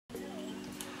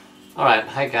Alright,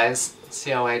 hi guys,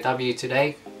 CLYW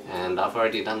today, and I've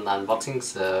already done the unboxing,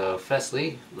 so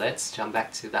firstly, let's jump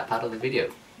back to that part of the video.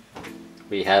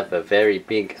 We have a very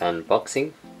big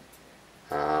unboxing.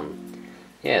 CLYW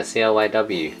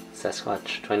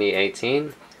Sasquatch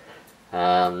 2018.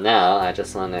 Now I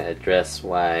just want to address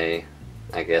why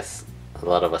I guess a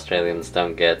lot of Australians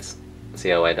don't get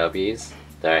CLYWs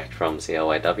direct from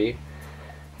CLYW,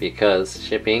 because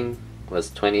shipping was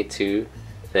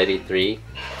 $22.33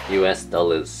 US.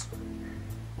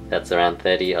 That's around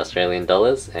 30 Australian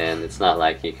dollars, and it's not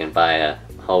like you can buy a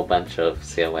whole bunch of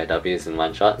CLYWs in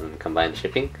one shot and combine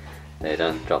shipping. They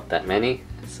don't drop that many.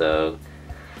 So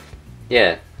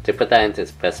yeah, to put that into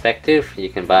perspective, you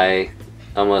can buy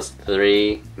almost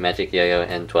 3 Magic Yo-Yo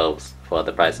N12s for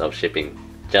the price of shipping.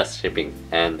 Just shipping,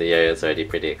 and the yo-yo is already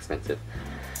pretty expensive.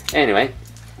 Anyway,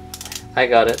 I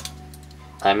got it.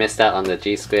 I missed out on the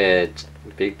G-Squared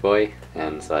big boy,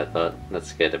 and so I thought,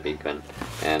 let's get a big one.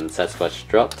 And Sasquatch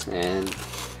dropped, and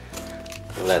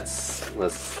let's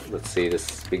see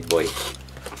this big boy.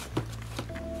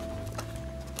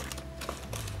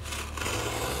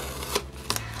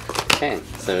 Okay,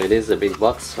 so it is a big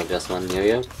box for just one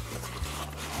yo-yo.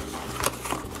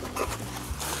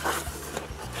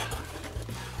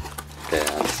 Okay,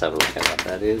 I'll just have a look at what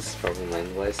that is. Probably my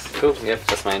invoice. Cool, yep,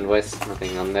 just my invoice,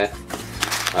 nothing on there.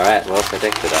 Alright, well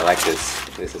protected, I like this.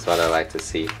 This is what I like to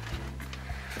see.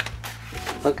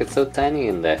 Look, it's so tiny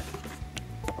in there.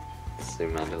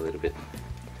 Zoom out a little bit.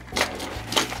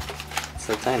 It's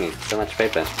so tiny, so much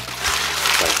paper. Like,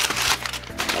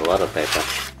 a lot of paper.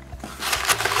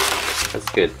 That's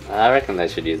good. I reckon they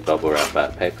should use bubble wrap,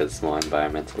 but paper's more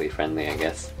environmentally friendly, I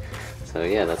guess. So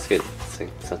yeah, that's good.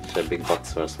 It's such a big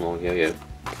box for a small yo-yo.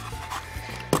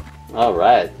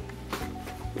 Alright.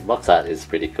 The box art is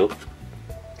pretty cool.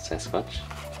 Sasquatch.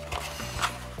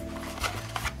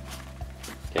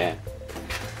 Yeah.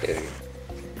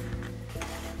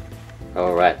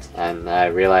 Alright, and I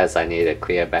realize I need a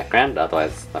clear background,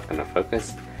 otherwise it's not gonna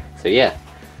focus. So yeah,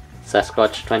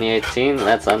 Sasquatch 2018,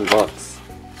 let's unbox.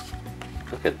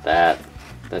 Look at that.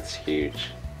 That's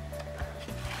huge.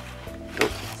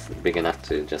 It's big enough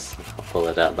to just pull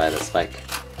it out by the spike.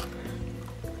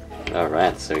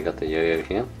 Alright, so we got the yo-yo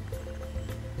here.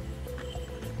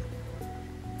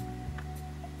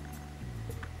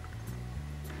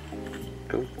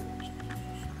 Cool.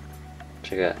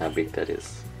 Check out how big that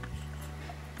is.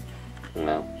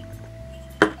 Wow.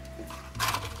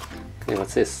 Okay,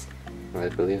 what's this? I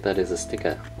believe that is a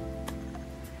sticker.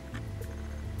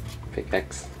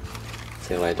 Pickaxe.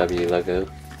 CLYW logo.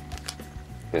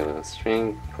 Got a little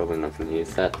string, probably not going to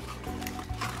use that.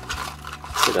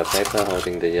 Bit of paper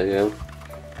holding the yo-yo.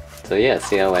 So yeah,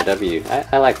 CLYW.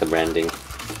 I like the branding.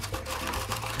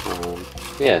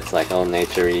 Yeah, it's like all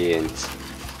naturey and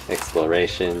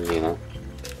exploration, you know.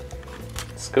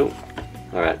 It's cool.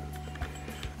 Alright.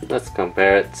 Let's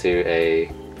compare it to a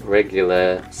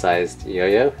regular sized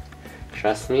yo-yo.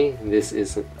 Trust me, this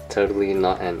is totally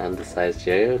not an undersized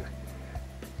yo-yo.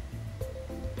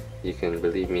 You can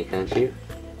believe me, can't you?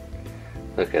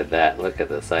 Look at that, look at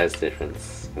the size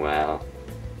difference. Wow.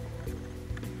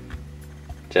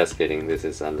 Just kidding, this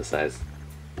is undersized.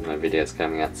 My video is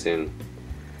coming out soon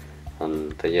on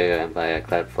the Yo-Yo Empire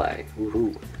Cloudfly.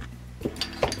 Woohoo!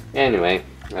 Anyway,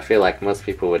 I feel like most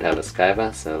people would have a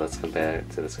Skyver, so let's compare it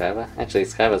to the Skyver. Actually,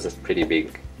 Skyver's is pretty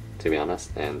big, to be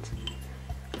honest, and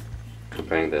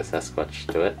comparing the Sasquatch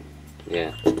to it,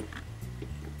 yeah.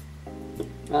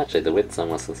 Actually, the width's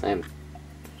almost the same.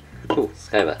 Cool,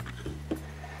 Skyver.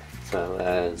 So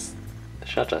as the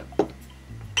shutter.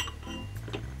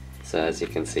 So as you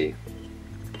can see,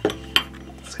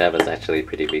 Skyver's actually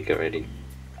pretty big already.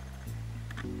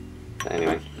 But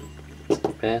anyway, let's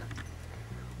compare.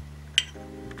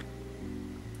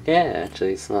 Yeah,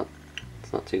 actually it's not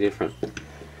too different.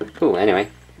 Cool, anyway.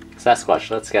 Sasquatch,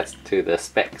 let's get to the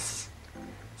specs.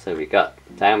 So we got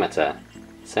diameter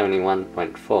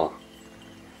 71.4,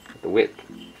 the width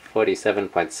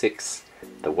 47.6,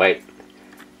 the weight,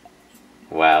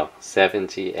 wow,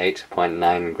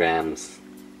 78.9 grams.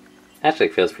 Actually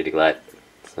feels pretty light,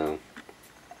 so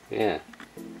yeah,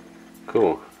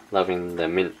 cool. Loving the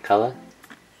mint color.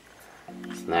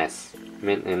 It's nice.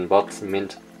 Mint in box,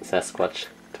 mint Sasquatch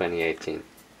 2018.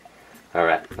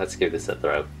 Alright, let's give this a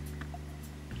throw.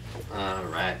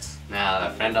 Alright, now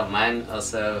a friend of mine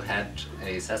also had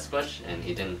a Sasquatch, and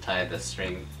he didn't tie the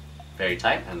string very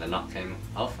tight and the knot came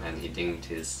off and he dinged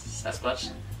his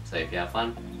Sasquatch. So if you have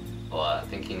one or are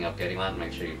thinking of getting one,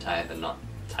 make sure you tie the knot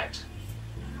tight.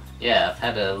 Yeah, I've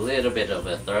had a little bit of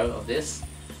a throw of this.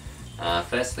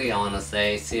 Firstly, I want to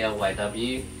say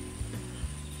CLYW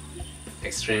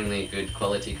extremely good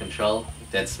quality control,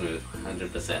 dead smooth,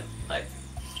 100%. Like,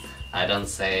 I don't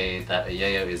say that a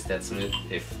yo-yo is dead smooth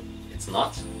if it's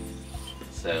not.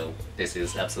 So this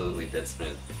is absolutely dead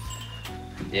smooth.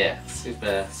 Yeah,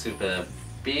 super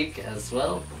big as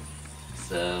well.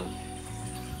 So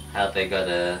how they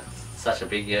got such a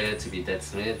big yo-yo to be dead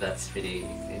smooth, that's pretty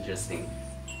interesting.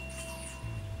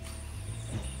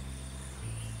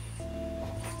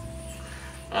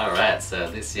 Alright, so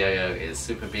this yo-yo is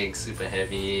super big, super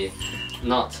heavy,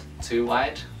 not too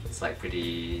wide. It's like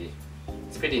pretty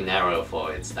narrow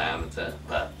for its diameter,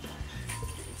 but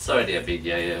it's already a big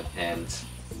yo-yo, and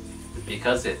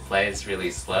because it plays really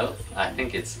slow, I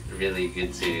think it's really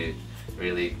good to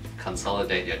really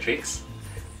consolidate your tricks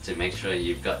to make sure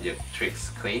you've got your tricks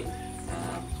clean.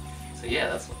 So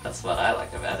yeah, that's what I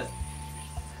like about it.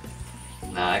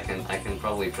 Now I can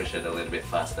probably push it a little bit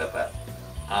faster, but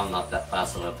I'm not that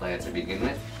fast of a player to begin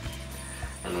with.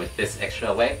 And with this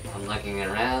extra weight, I'm lugging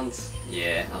around,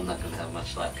 yeah, I'm not gonna have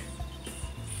much luck.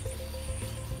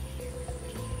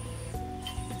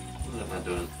 What am I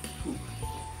doing?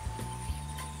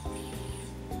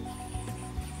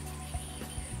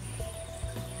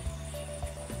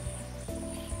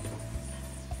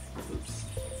 Oops.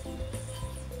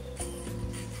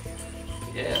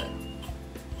 Yeah.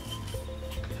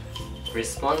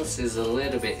 Response is a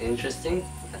little bit interesting.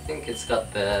 I think it's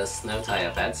got the snow tire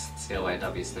pads,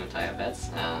 CLYW snow tire pads.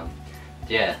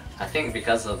 Yeah, I think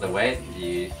because of the weight,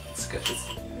 the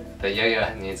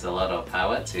yo-yo needs a lot of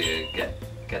power to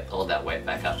get all that weight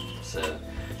back up. So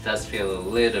it does feel a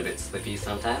little bit slippy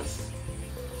sometimes.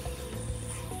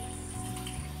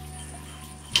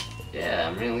 Yeah,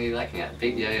 I'm really liking it.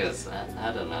 Big yo-yos,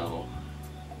 I don't know.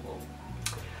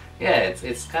 Yeah,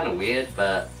 it's kind of weird,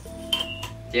 but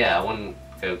yeah, I wouldn't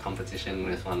go competition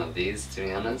with one of these, to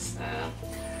be honest.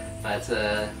 But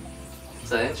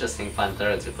it's an interesting, fun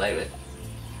throw to play with.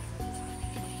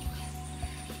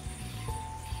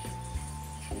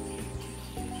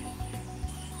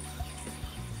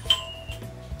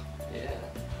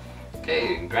 Yeah.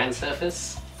 Okay, grind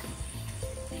surface.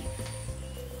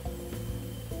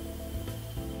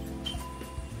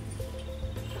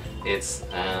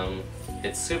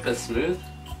 It's super smooth.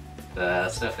 The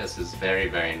surface is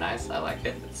very nice. I like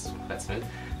it. It's quite smooth,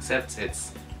 except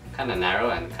it's kind of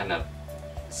narrow and kind of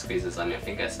squeezes on your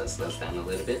finger, so it slows down a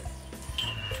little bit.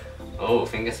 Oh,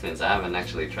 finger spins! I haven't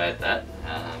actually tried that.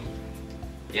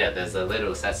 Yeah, there's a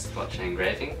little Sasquatch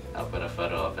engraving. I'll put a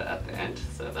photo of it at the end,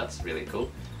 so that's really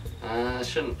cool.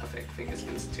 Shouldn't affect finger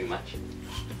spins too much.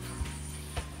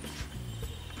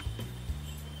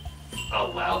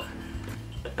 Oh wow.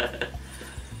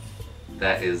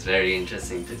 That is very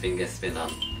interesting to finger spin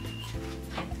on.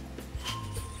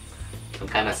 I'm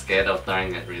kind of scared of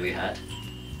throwing it really hard.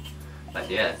 But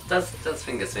yeah, it does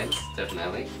finger spins,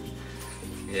 definitely.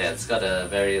 Yeah, it's got a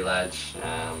very large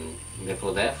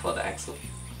nipple there for the axle.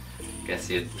 Guess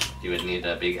you would need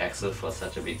a big axle for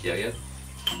such a big yo-yo.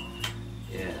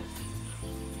 Yeah.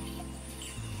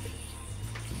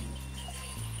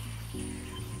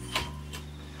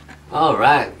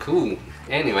 Alright, cool.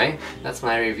 Anyway, that's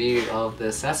my review of the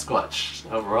Sasquatch.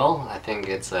 Overall, I think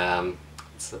it's a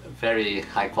very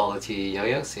high quality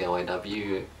yo-yo,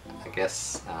 CLYW. I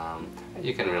guess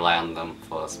you can rely on them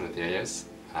for smooth yo-yos.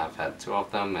 I've had two of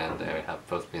them and they have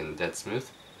both been dead smooth.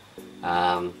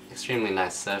 Extremely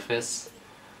nice surface.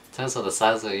 In terms of the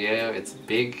size of the yo-yo, it's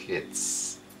big,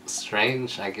 it's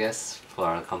strange, I guess,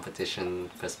 for a competition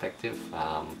perspective.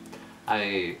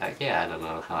 Yeah, I don't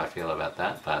know how I feel about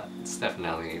that, but it's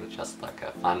definitely just like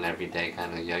a fun everyday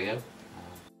kind of yo-yo.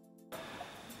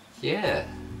 Yeah,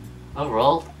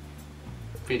 overall,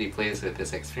 pretty pleased with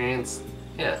this experience.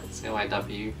 Yeah,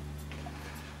 CLYW.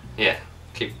 Yeah,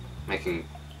 keep making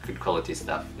good quality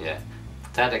stuff. Yeah,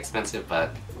 tad expensive, but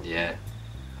yeah.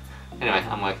 Anyway,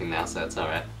 I'm working now, so it's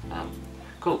alright.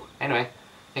 Cool. Anyway,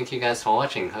 thank you guys for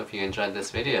watching. Hope you enjoyed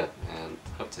this video, and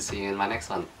hope to see you in my next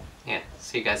one. Yeah,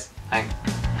 see you guys. Bye.